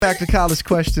back to College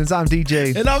Questions. I'm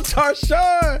DJ. And I'm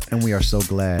Tarshawn. And we are so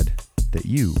glad that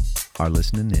you are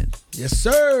listening in. Yes,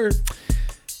 sir.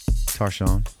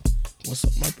 Tarshawn. What's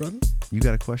up, my brother? You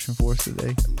got a question for us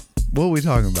today? What are we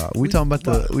talking about? We talking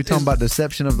about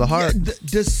deception of the heart? Yeah,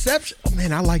 deception. Oh,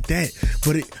 man, I like that.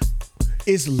 But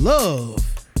it's love.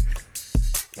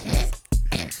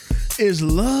 Is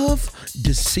love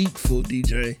deceitful,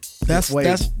 DJ?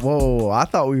 Whoa! I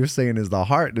thought we were saying is the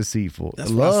heart deceitful.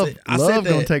 That's love. I said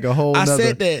gonna take a whole. I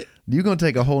said that. You're gonna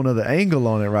take a whole nother angle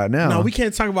on it right now. No, we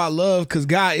can't talk about love because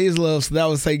God is love. So that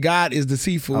would say God is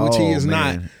deceitful, which He is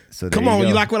not. So come on,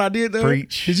 you like what I did though?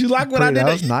 Preach. Did you like what I did?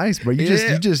 That was nice, bro. You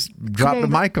just dropped the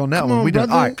mic on that one. We done.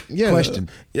 All right. Yeah. Question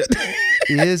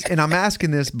is, and I'm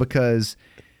asking this because,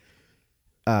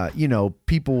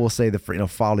 people will say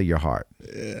follow your heart.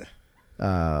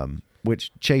 Yeah.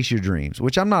 Which chase your dreams,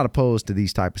 which I'm not opposed to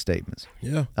these type of statements.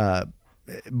 Yeah.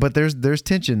 But there's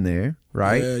tension there,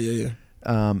 right? Yeah.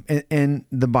 And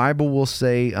the Bible will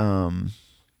say,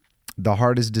 the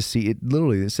heart is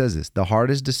literally, it says this: the heart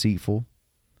is deceitful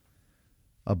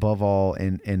above all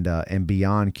and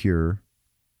beyond cure.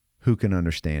 Who can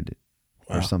understand it?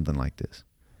 Wow. Or something like this.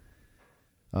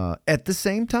 At the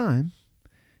same time,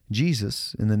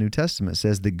 Jesus in the New Testament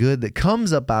says the good that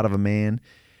comes up out of a man,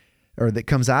 or that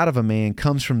comes out of a man,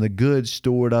 comes from the good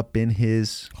stored up in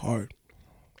his heart.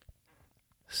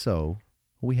 So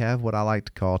we have what I like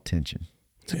to call tension.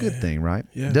 It's a good thing, right?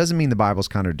 Yeah. It doesn't mean the Bible's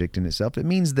contradicting itself. It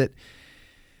means that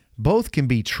both can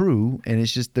be true, and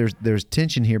it's just there's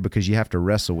tension here because you have to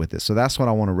wrestle with it. So that's what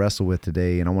I want to wrestle with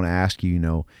today, and I want to ask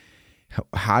you,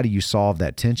 how do you solve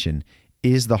that tension?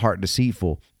 Is the heart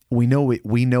deceitful? We know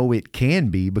it can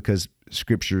be because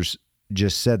Scriptures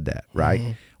just said that, right?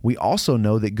 Mm-hmm. We also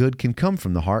know that good can come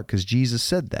from the heart because Jesus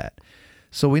said that.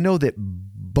 So we know that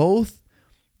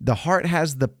the heart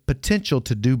has the potential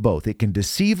to do both. It can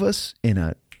deceive us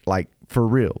for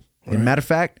real. Right. And matter of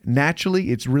fact,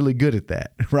 naturally, it's really good at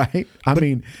that, right?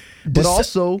 But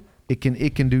also it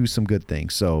can do some good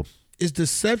things. So it's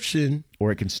deception,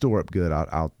 or it can store up good.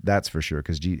 That's for sure,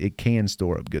 because it can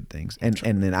store up good things, and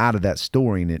then out of that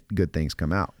storing it, good things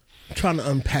come out. I'm trying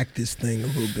to unpack this thing a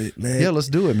little bit, man. Yeah, let's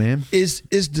do it, man. Is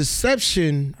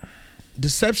deception?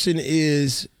 Deception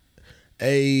is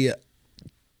a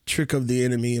trick of the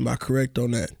enemy. Am I correct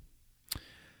on that?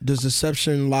 Does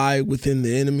deception lie within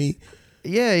the enemy?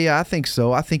 Yeah, I think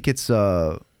so. I think it's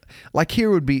like here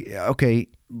would be okay.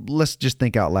 Let's just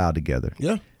think out loud together.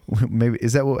 Yeah. Maybe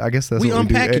is that what I guess that's we what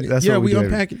unpacking we do. it. That's yeah, what we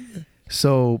unpack it. Yeah.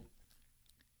 So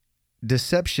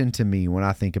deception to me, when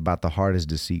I think about the heart is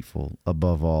deceitful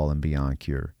above all and beyond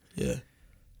cure. Yeah.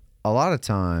 A lot of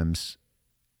times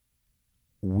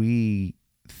we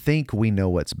think we know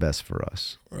what's best for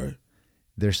us. Right.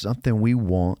 There's something we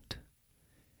want,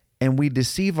 and we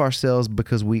deceive ourselves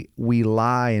because we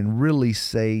lie and really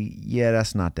say, yeah,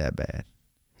 that's not that bad.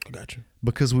 I got you.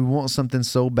 Because we want something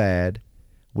so bad,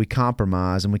 we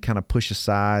compromise and we kind of push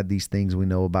aside these things we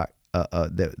know about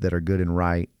that are good and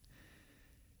right.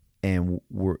 And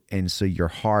so your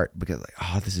heart, because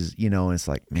this is, and it's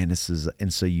like, man, this is,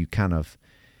 and so you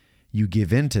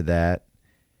give into that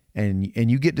and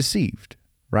you get deceived,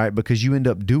 right? Because you end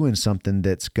up doing something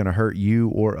that's going to hurt you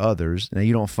or others. Now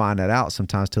you don't find that out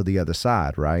sometimes till the other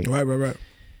side, right? Right.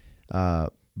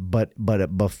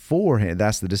 But beforehand,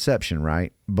 that's the deception,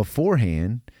 right?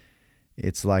 Beforehand,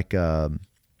 it's like,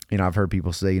 I've heard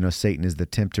people say, Satan is the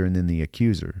tempter and then the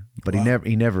accuser, but wow.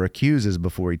 he never accuses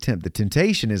before he tempts. The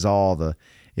temptation is all the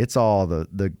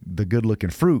good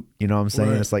looking fruit. You know what I'm saying?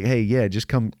 Right. It's like, hey, yeah, just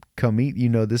come eat.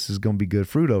 This is going to be good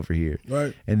fruit over here.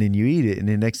 Right. And then you eat it, and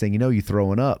then next thing you know, you're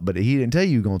throwing up. But he didn't tell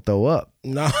you you're going to throw up.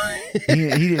 No. he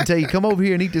didn't tell you, come over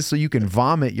here and eat this so you can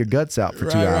vomit your guts out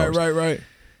for 2 hours. Right.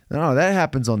 No, that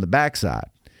happens on the backside.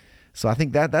 So I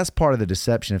think that's part of the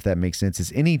deception, if that makes sense.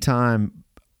 Is anytime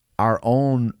our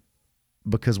own,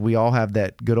 because we all have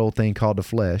that good old thing called the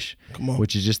flesh,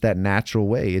 which is just that natural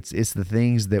way. It's the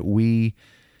things that we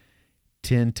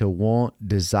tend to want,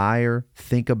 desire,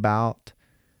 think about.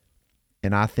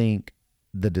 And I think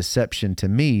the deception to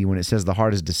me, when it says the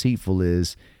heart is deceitful,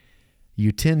 is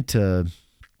you tend to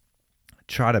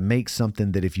try to make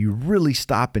something that if you really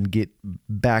stop and get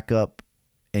back up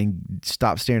and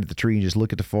stop staring at the tree and just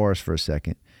look at the forest for a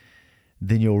second,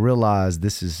 then you'll realize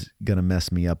this is going to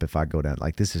mess me up if I go down.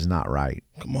 Like, this is not right.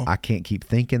 Come on. I can't keep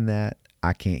thinking that.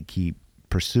 I can't keep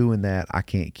pursuing that. I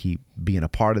can't keep being a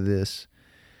part of this.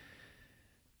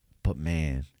 But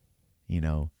man,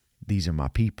 these are my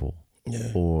people.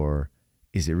 Yeah. Or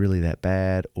is it really that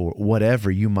bad? Or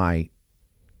whatever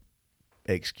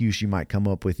excuse you might come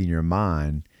up with in your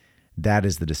mind that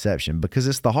is the deception, because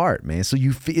it's the heart, man. So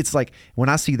it's like when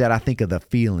I see that, I think of the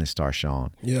feeling,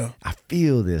 Starshawn. Yeah. I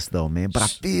feel this though, man, but I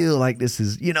feel like this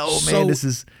is, man, this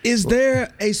is. Is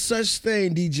there a such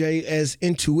thing, DJ, as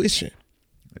intuition?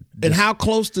 And how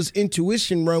close does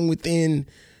intuition run within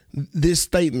this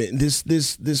statement, this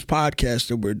podcast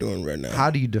that we're doing right now? How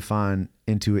do you define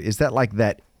intuition? Is that like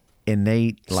that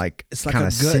innate, like it's like kind a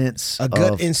of sense, a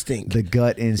gut instinct, the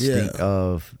gut instinct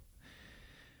of,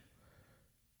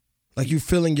 like you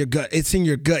feeling your gut? It's in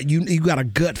your gut. You got a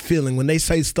gut feeling when they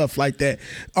say stuff like that.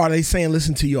 Are they saying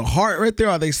listen to your heart right there?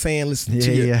 Or are they saying listen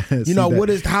to your? What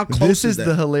is how close? This is that?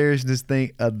 the hilariousness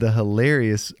thing. The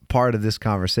hilarious part of this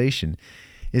conversation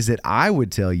is that I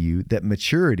would tell you that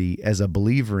maturity as a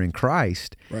believer in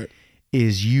Christ, right,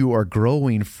 is you are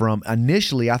growing from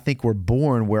initially. I think we're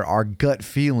born where our gut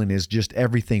feeling is just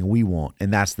everything we want,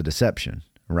 and that's the deception,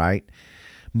 right?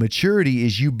 Maturity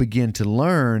is you begin to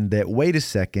learn that, wait a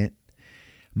second,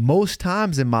 most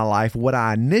times in my life, what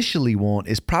I initially want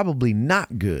is probably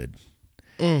not good.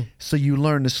 So you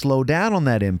learn to slow down on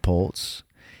that impulse,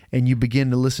 and you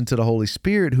begin to listen to the Holy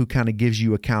Spirit, who kind of gives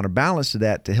you a counterbalance to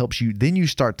that, to help you. Then you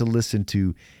start to listen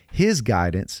to his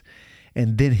guidance,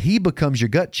 and then he becomes your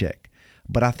gut check.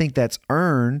 But I think that's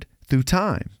earned through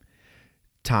time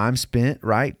spent,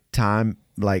 right? Time,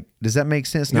 like, does that make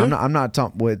sense? Now, I'm not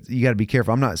talking what you got to be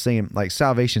careful. I'm not saying like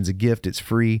salvation's a gift, it's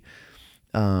free.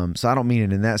 So I don't mean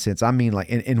it in that sense. I mean, like,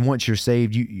 and once you're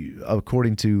saved, you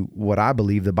according to what I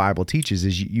believe the Bible teaches,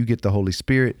 is you get the Holy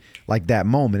Spirit like that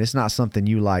moment. It's not something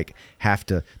you like have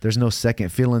to, there's no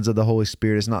second feelings of the Holy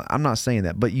Spirit. It's not, I'm not saying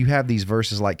that, but you have these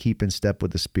verses like keep in step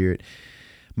with the Spirit.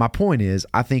 My point is,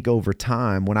 I think over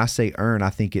time, when I say earn,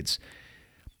 I think it's,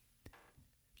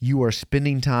 you are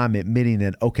spending time admitting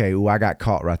that, okay, I got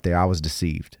caught right there. I was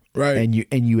deceived. Right. And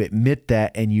you admit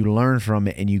that, and you learn from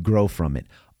it, and you grow from it.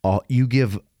 You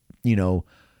give,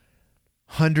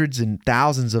 hundreds and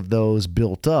thousands of those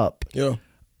built up,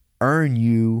 earn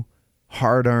you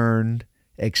hard-earned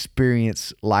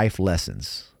experience life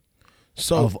lessons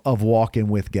of walking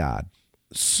with God.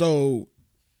 So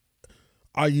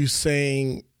are you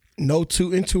saying no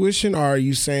to intuition, or are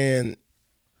you saying,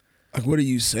 like, what are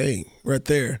you saying right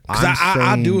there? Because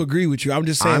I do agree with you. I'm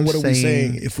just saying, what are we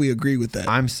saying if we agree with that?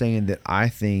 I'm saying that I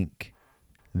think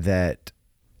that,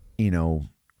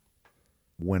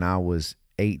 when I was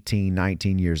 18,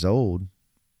 19 years old,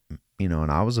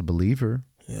 and I was a believer,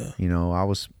 I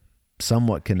was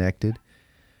somewhat connected.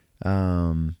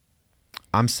 I'm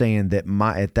saying that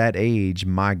at that age,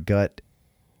 my gut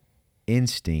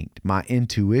instinct, my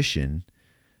intuition,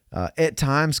 at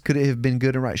times could it have been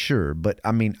good and right? Sure. But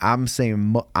I mean, I'm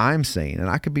saying, and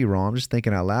I could be wrong, I'm just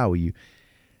thinking out loud with you,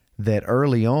 that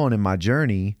early on in my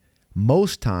journey,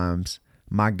 most times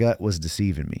my gut was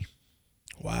deceiving me.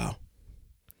 Wow.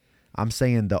 I'm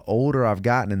saying the older I've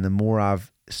gotten and the more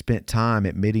I've spent time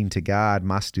admitting to God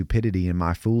my stupidity and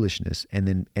my foolishness,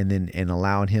 and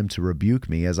allowing him to rebuke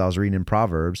me, as I was reading in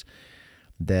Proverbs,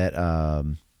 that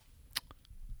I'm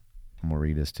gonna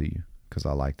read this to you because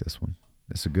I like this one.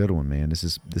 It's a good one, man. This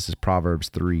is Proverbs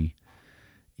 3.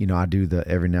 I do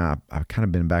every night. I've kind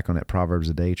of been back on that Proverbs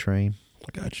a day train.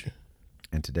 I got you.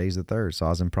 And today's the 3rd, so I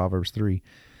was in Proverbs 3.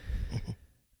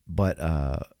 But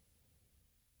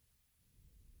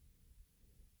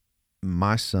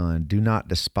my son, do not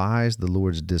despise the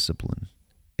Lord's discipline,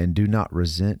 and do not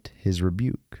resent his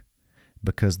rebuke,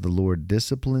 because the Lord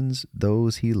disciplines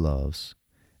those he loves,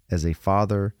 as a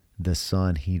father the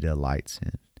son he delights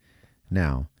in.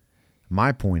 Now,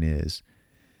 my point is,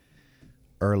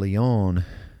 early on,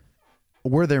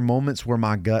 were there moments where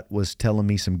my gut was telling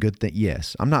me some good things?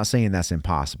 Yes. I'm not saying that's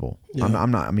impossible. Yeah. I'm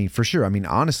not, I mean, for sure. I mean,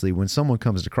 honestly, when someone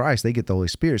comes to Christ, they get the Holy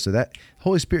Spirit. So that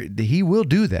Holy Spirit, he will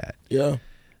do that. Yeah.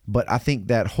 But I think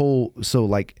but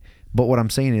what I'm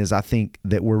saying is, I think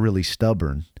that we're really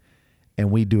stubborn,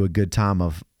 and we do a good time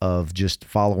of just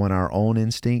following our own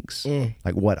instincts,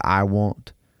 like what I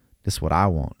want. This is what I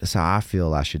want. This is how I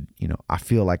feel I should, I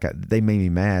feel like they made me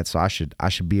mad, so I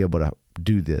should be able to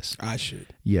do this. I should.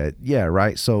 Yeah,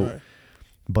 right? So, right.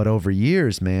 But over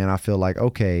years, man, I feel like,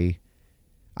 okay,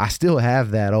 I still have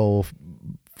that old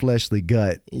fleshly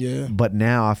gut. Yeah. But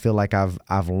now I feel like I've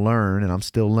learned, and I'm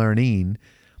still learning,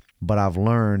 but I've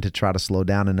learned to try to slow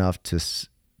down enough to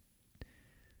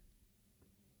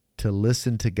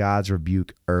listen to God's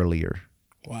rebuke earlier.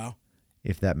 Wow.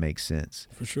 If that makes sense.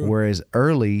 For sure. Whereas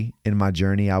early in my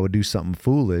journey, I would do something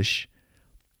foolish,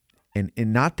 and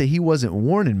not that he wasn't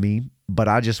warning me, but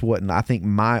I just wasn't. I think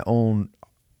my own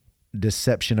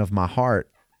deception of my heart,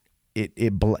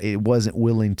 it wasn't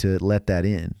willing to let that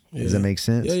in. Yeah. Does that make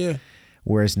sense? Yeah.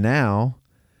 Whereas now,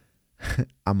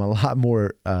 I'm a lot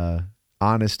more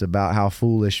honest about how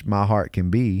foolish my heart can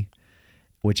be,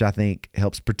 which I think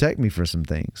helps protect me for some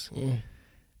things.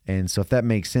 And so if that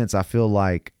makes sense, I feel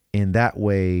like in that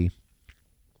way,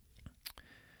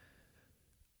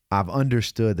 I've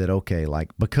understood that, okay, like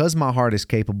because my heart is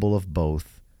capable of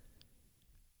both,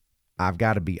 I've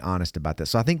got to be honest about that.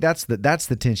 So I think that's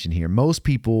the tension here. Most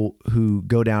people who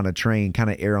go down a train kind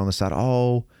of err on the side,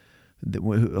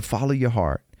 follow your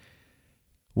heart.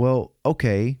 Well,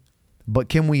 okay, but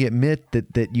can we admit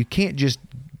that you can't just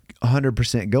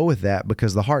 100% go with that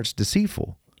because the heart's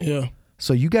deceitful? Yeah.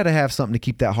 So you got to have something to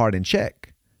keep that heart in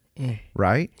check,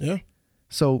 right? Yeah.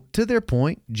 So to their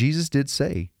point, Jesus did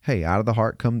say, "Hey, out of the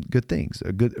heart come good things.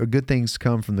 Good things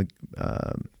come from the.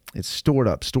 It's stored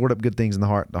up good things in the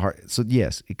heart. So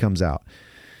yes, it comes out.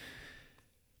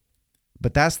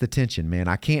 But that's the tension, man.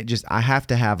 I have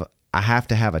to have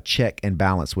a check and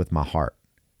balance with my heart.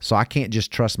 So I can't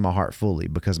just trust my heart fully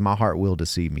because my heart will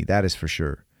deceive me. That is for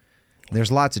sure.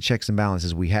 There's lots of checks and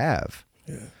balances we have.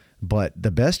 Yeah. But the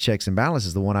best checks and balances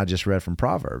is the one I just read from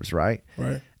Proverbs, right?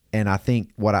 Right. And I think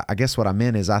what I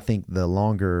meant is I think the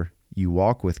longer you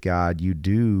walk with God, you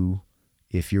do,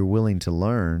 if you're willing to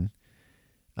learn,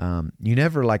 you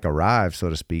never like arrive, so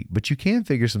to speak, but you can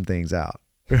figure some things out.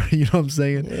 You know what I'm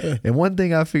saying? Yeah. And one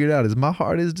thing I figured out is my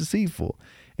heart is deceitful,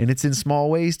 and it's in small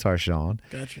ways, Tarshawn.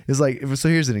 Gotcha. It's like, so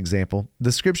here's an example.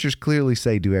 The scriptures clearly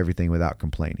say do everything without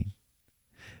complaining.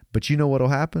 But you know what'll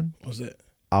happen? What's that?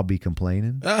 I'll be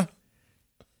complaining.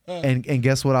 And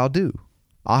guess what I'll do?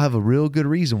 I'll have a real good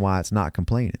reason why it's not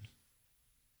complaining.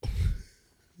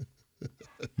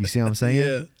 You see what I'm saying?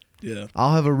 Yeah. Yeah.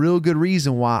 I'll have a real good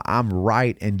reason why I'm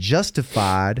right and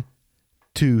justified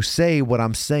to say what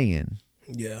I'm saying.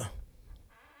 Yeah.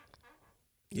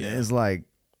 Yeah. It's like,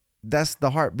 that's the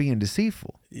heart being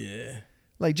deceitful. Yeah.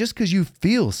 Like, just because you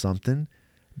feel something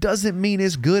doesn't mean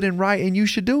it's good and right and you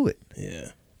should do it.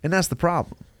 Yeah. And that's the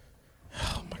problem.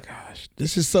 Oh my gosh.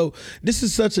 This is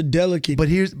such a delicate,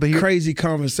 crazy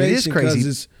conversation. It is crazy.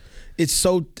 Because it's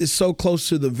so close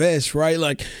to the vest, right?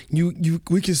 Like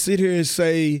we can sit here and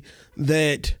say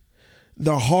that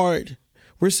the heart,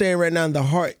 we're saying right now,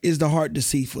 is the heart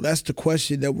deceitful? That's the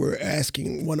question that we're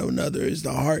asking one another. Is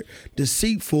the heart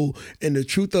deceitful? And the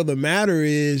truth of the matter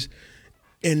is,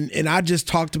 and I just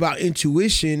talked about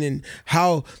intuition and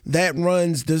how that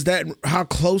runs. How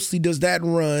closely does that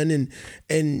run?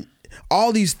 And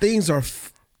all these things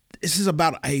this is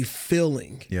about a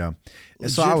feeling. Yeah.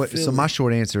 So my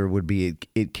short answer would be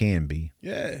it can be.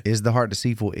 Yeah. Is the heart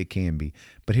deceitful? It can be.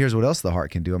 But here's what else the heart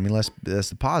can do. I mean, that's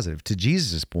the positive. To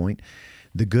Jesus' point,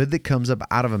 the good that comes up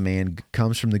out of a man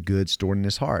comes from the good stored in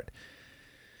his heart.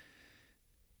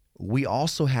 We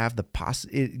also have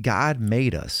God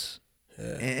made us.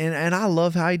 Yeah. And I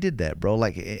love how he did that, bro.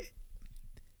 Like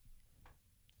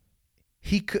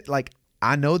he could, like,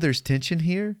 I know there's tension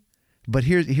here, but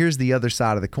here's the other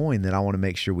side of the coin that I want to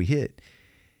make sure we hit.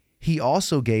 He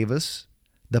also gave us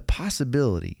the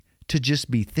possibility to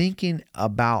just be thinking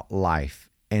about life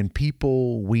and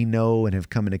people we know and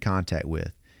have come into contact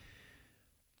with,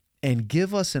 and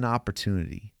give us an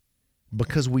opportunity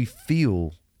because we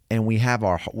feel and we have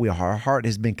our heart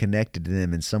has been connected to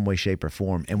them in some way, shape, or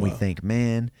form, and we think,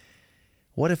 man,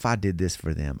 what if I did this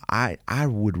for them? I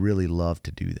would really love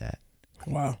to do that.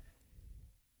 Wow.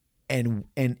 And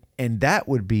that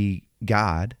would be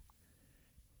God.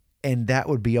 And that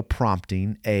would be a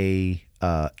prompting, an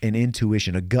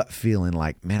intuition, a gut feeling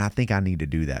like, man, I think I need to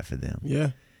do that for them. Yeah.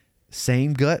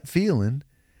 Same gut feeling,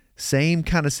 same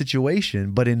kind of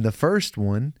situation. But in the first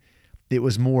one, it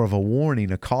was more of a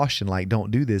warning, a caution, like,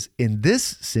 don't do this. In this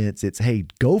sense, it's, hey,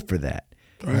 go for that.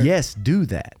 Right. Yes, do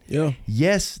that. Yeah.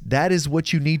 Yes, that is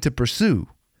what you need to pursue.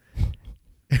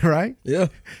 Right? Yeah.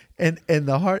 And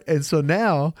the heart, and so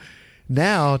now,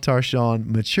 Tarshawn,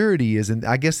 maturity is, and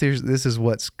I guess this is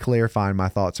what's clarifying my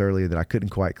thoughts earlier that I couldn't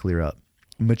quite clear up.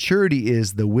 Maturity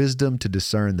is the wisdom to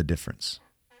discern the difference.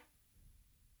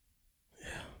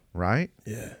 Yeah. Right?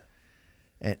 Yeah.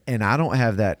 And I don't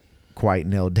have that quite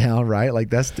nailed down, right? Like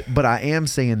but I am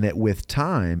saying that with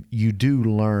time, you do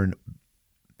learn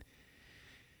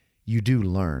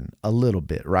a little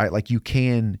bit, right? Like you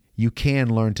can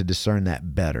learn to discern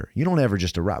that better. You don't ever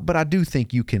just arrive, but I do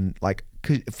think you can, like,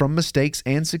 from mistakes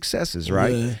and successes,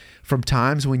 right? Yeah. From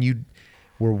times when you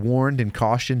were warned and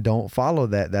cautioned, don't follow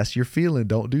that. That's your feeling.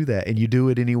 Don't do that. And you do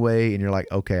it anyway. And you're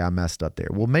like, okay, I messed up there.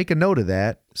 Well, make a note of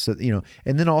that. So,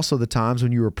 and then also the times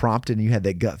when you were prompted and you had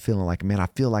that gut feeling like, man, I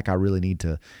feel like I really need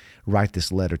to write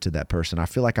this letter to that person. I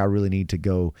feel like I really need to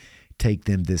go take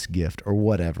them this gift or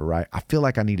whatever, right? I feel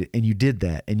like I need it. And you did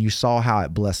that and you saw how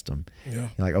it blessed them. Yeah.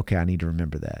 You're like, okay, I need to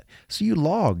remember that. So you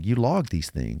log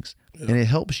these things and it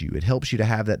helps you. It helps you to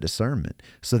have that discernment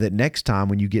so that next time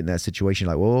when you get in that situation,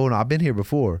 like, whoa, no, I've been here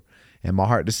before and my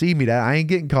heart deceived me that I ain't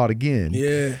getting caught again.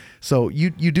 Yeah. So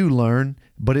you do learn,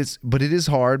 but it is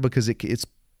hard because it's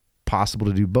possible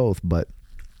to do both, but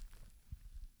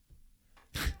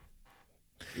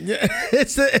yeah,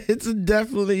 it's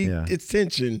definitely it's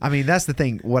tension. I mean, that's the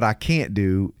thing. What I can't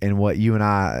do, and what you and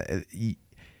I,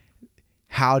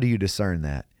 how do you discern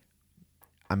that?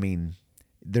 I mean,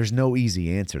 there's no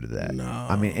easy answer to that. No.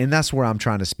 I mean, and that's where I'm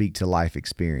trying to speak to life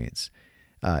experience,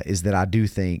 is that I do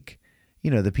think,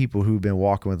 the people who've been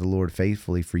walking with the Lord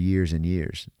faithfully for years and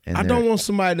years. And I don't want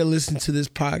somebody to listen to this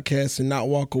podcast and not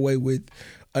walk away with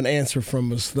an answer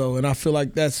from us, though. And I feel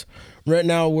like that's right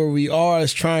now where we are,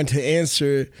 is trying to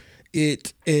answer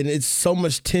it, and it's so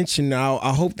much tension now.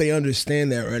 I hope they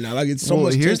understand that right now. Like, it's so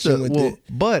much tension with it.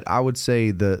 But I would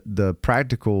say the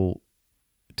practical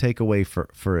takeaway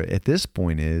for at this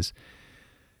point is,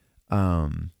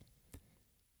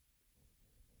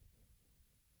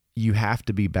 you have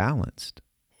to be balanced.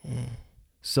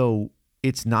 So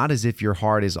it's not as if your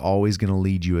heart is always going to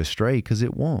lead you astray, because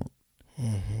it won't.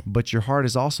 But your heart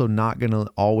is also not going to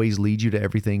always lead you to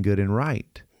everything good and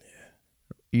right. Yeah.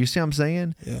 You see what I'm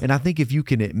saying? Yeah. And I think if you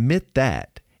can admit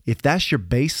that, if that's your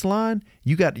baseline,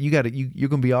 you're going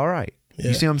to be all right. Yeah.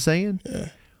 You see what I'm saying? Yeah.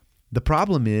 The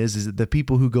problem is that the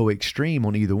people who go extreme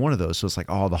on either one of those, so it's like,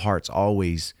 oh, the heart's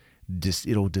always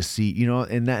it'll deceive,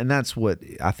 and that's what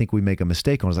I think we make a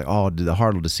mistake on. It's like, oh, the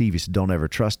heart will deceive you, so don't ever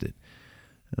trust it.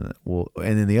 And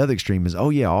then the other extreme is, oh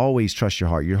yeah, always trust your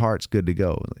heart. Your heart's good to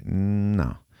go. Like,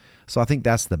 no. So I think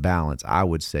that's the balance, I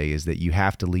would say, is that you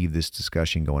have to leave this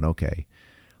discussion going, okay,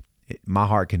 my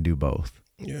heart can do both.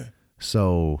 Yeah.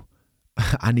 So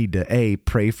I need to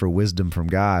pray for wisdom from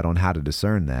God on how to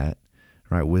discern that.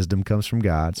 Right? Wisdom comes from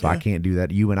God. So I can't do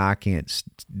that. You and I can't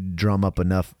drum up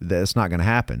enough. That's not going to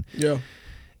happen. Yeah.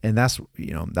 And that's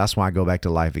why I go back to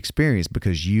life experience,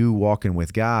 because you walking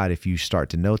with God, if you start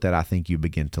to note that, I think you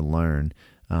begin to learn.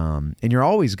 And you're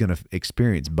always going to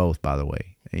experience both, by the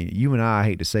way. You and I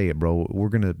hate to say it, bro, we're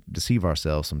going to deceive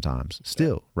ourselves sometimes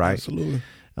still, right? Absolutely.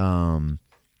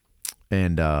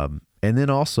 And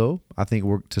then also, I think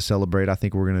we're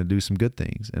going to do some good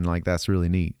things. And like, that's really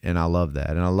neat. And I love that.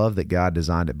 And I love that God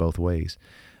designed it both ways.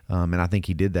 And I think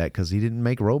he did that because he didn't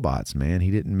make robots, man.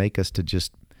 He didn't make us to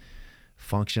just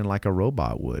function like a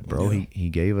robot would, bro. Yeah. He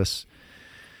gave us.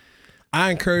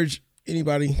 I encourage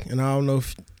anybody, and I don't know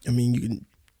if, you can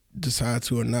decide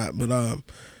to or not, but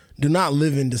do not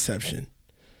live in deception.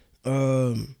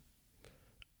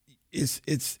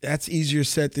 That's easier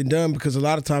said than done, because a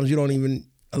lot of times when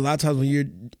you're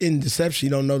in deception, you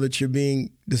don't know that you're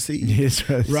being deceived. Yes,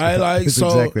 right? Like, that's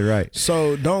exactly right.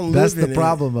 So don't That's live in the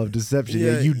problem of deception.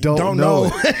 Yeah, you don't know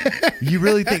it. You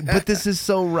really think, but this is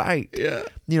so right. Yeah.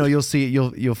 You'll see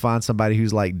it. You'll find somebody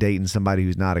who's like dating somebody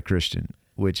who's not a Christian,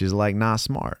 which is like not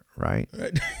smart, right?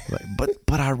 Like,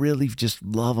 but I really just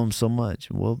love them so much.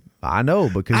 Well, I know,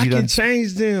 because I can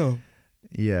change them.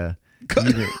 Yeah.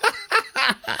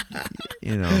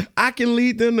 I can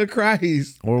lead them to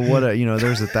Christ. Or what?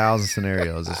 There's 1,000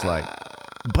 scenarios. It's like,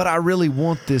 but I really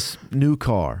want this new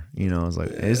car. It's like,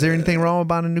 is there anything wrong with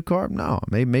buying a new car? No,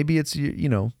 maybe it's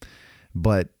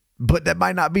but that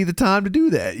might not be the time to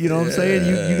do that. You know what I'm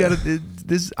saying? You got to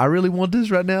this. I really want this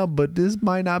right now, but this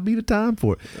might not be the time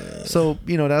for it. So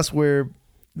that's where,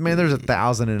 man, there's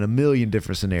 1,000 and a million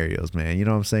different scenarios, man. You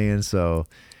know what I'm saying? So,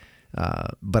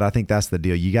 but I think that's the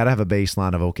deal. You got to have a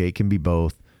baseline of, okay, it can be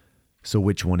both. So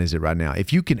which one is it right now?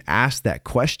 If you can ask that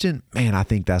question, man, I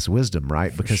think that's wisdom,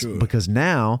 right? Because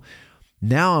now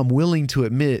I'm willing to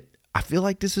admit, I feel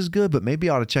like this is good, but maybe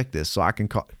I ought to check this. So I can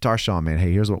call Tarshawn, man,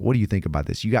 hey, here's what do you think about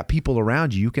this? You got people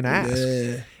around you can ask.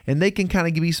 Yeah. And they can kind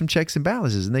of give you some checks and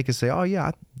balances, and they can say, oh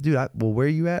yeah, dude, well, where are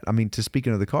you at? To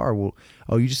speaking of the car, well,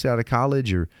 oh, you just out of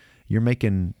college, or you're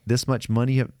making this much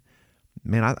money.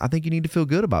 Man, I think you need to feel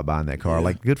good about buying that car. Yeah.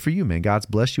 Like, good for you, man. God's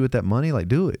blessed you with that money. Like,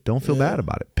 do it. Don't feel bad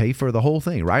about it. Pay for the whole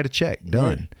thing. Write a check.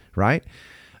 Done. Right?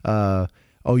 Oh,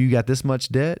 you got this much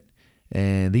debt,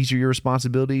 and these are your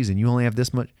responsibilities, and you only have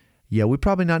this much. Yeah, we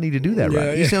probably not need to do that,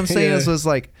 right? You see what I'm saying? So it's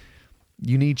like,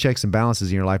 you need checks and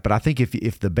balances in your life. But I think if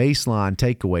the baseline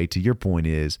takeaway to your point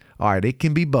is, all right, it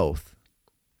can be both.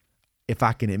 If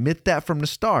I can admit that from the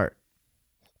start,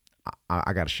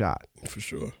 I got a shot. For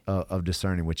sure. Of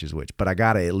discerning which is which. But I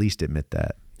got to at least admit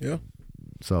that. Yeah.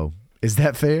 So is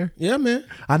that fair? Yeah, man.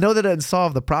 I know that doesn't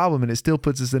solve the problem, and it still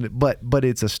puts us in it, but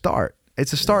it's a start.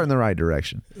 It's a start in the right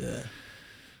direction. Yeah.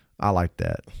 I like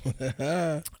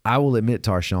that. I will admit,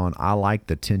 Tarshawn, I like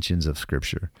the tensions of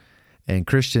Scripture. And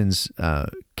Christians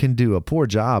can do a poor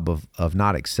job of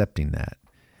not accepting that.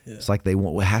 Yeah. It's like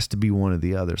it has to be one or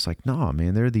the other. It's like, no,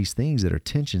 man, there are these things that are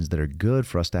tensions that are good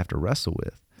for us to have to wrestle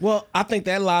with. Well, I think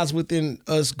that lies within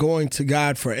us going to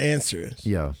God for answers.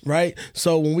 Yeah. Right?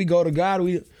 So when we go to God,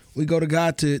 we go to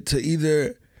God to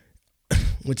either,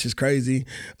 which is crazy,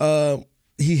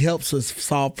 he helps us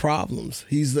solve problems.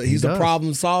 He's the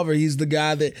problem solver. He's the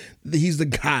guy.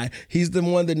 He's the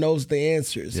one that knows the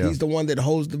answers. Yeah. He's the one that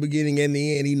holds the beginning and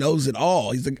the end. He knows it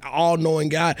all. He's the all-knowing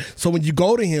God. So when you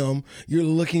go to him, you're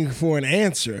looking for an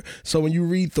answer. So when you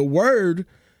read the word,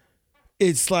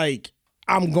 it's like,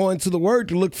 I'm going to the word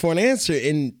to look for an answer.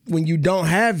 And when you don't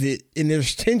have it and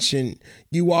there's tension,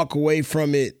 you walk away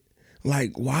from it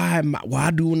like, why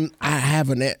do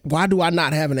I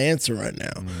not have an answer right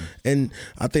now? Mm. And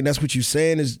I think that's what you're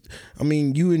saying is, I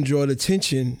mean, you enjoy the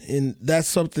tension, and that's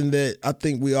something that I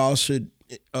think we all should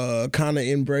kind of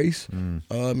embrace and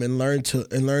learn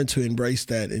to embrace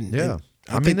that. And yeah.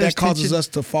 I think that causes us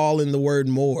to fall in the word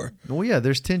more. Well, yeah,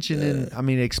 there's tension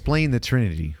in, explain the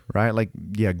Trinity, right? Like,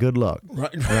 yeah, good luck.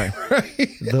 Right.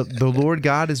 The Lord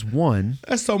God is one.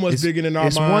 That's so much bigger than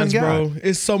our minds, bro.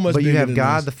 It's so much bigger than But you have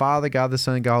God the Father, God the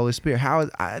Son, God the Holy Spirit.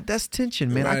 That's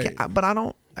tension, man.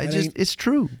 Right. It's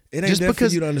true. It ain't there for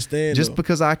you to understand. Just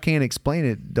because I can't explain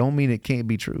it, don't mean it can't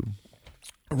be true.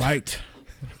 Right.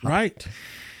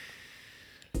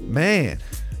 Man.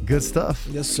 Good stuff.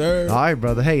 Yes, sir. All right,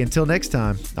 brother. Hey, until next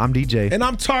time, I'm DJ. And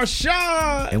I'm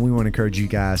Tarshawn. And we want to encourage you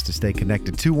guys to stay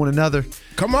connected to one another.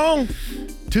 Come on.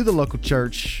 To the local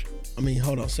church.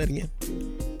 Hold on. Say it again.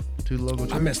 To the local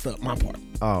church. I messed up my part.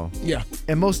 Oh. Yeah.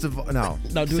 And most of... No.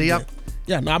 No, do it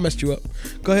again. I messed you up.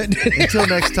 Go ahead. Until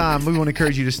next time, we want to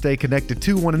encourage you to stay connected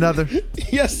to one another.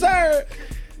 Yes, sir.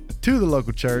 To the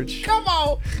local church. Come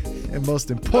on. And most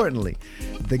importantly,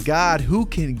 the God who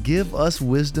can give us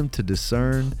wisdom to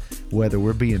discern whether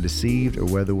we're being deceived or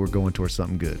whether we're going towards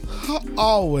something good.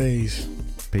 Always.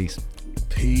 Peace.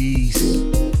 Peace.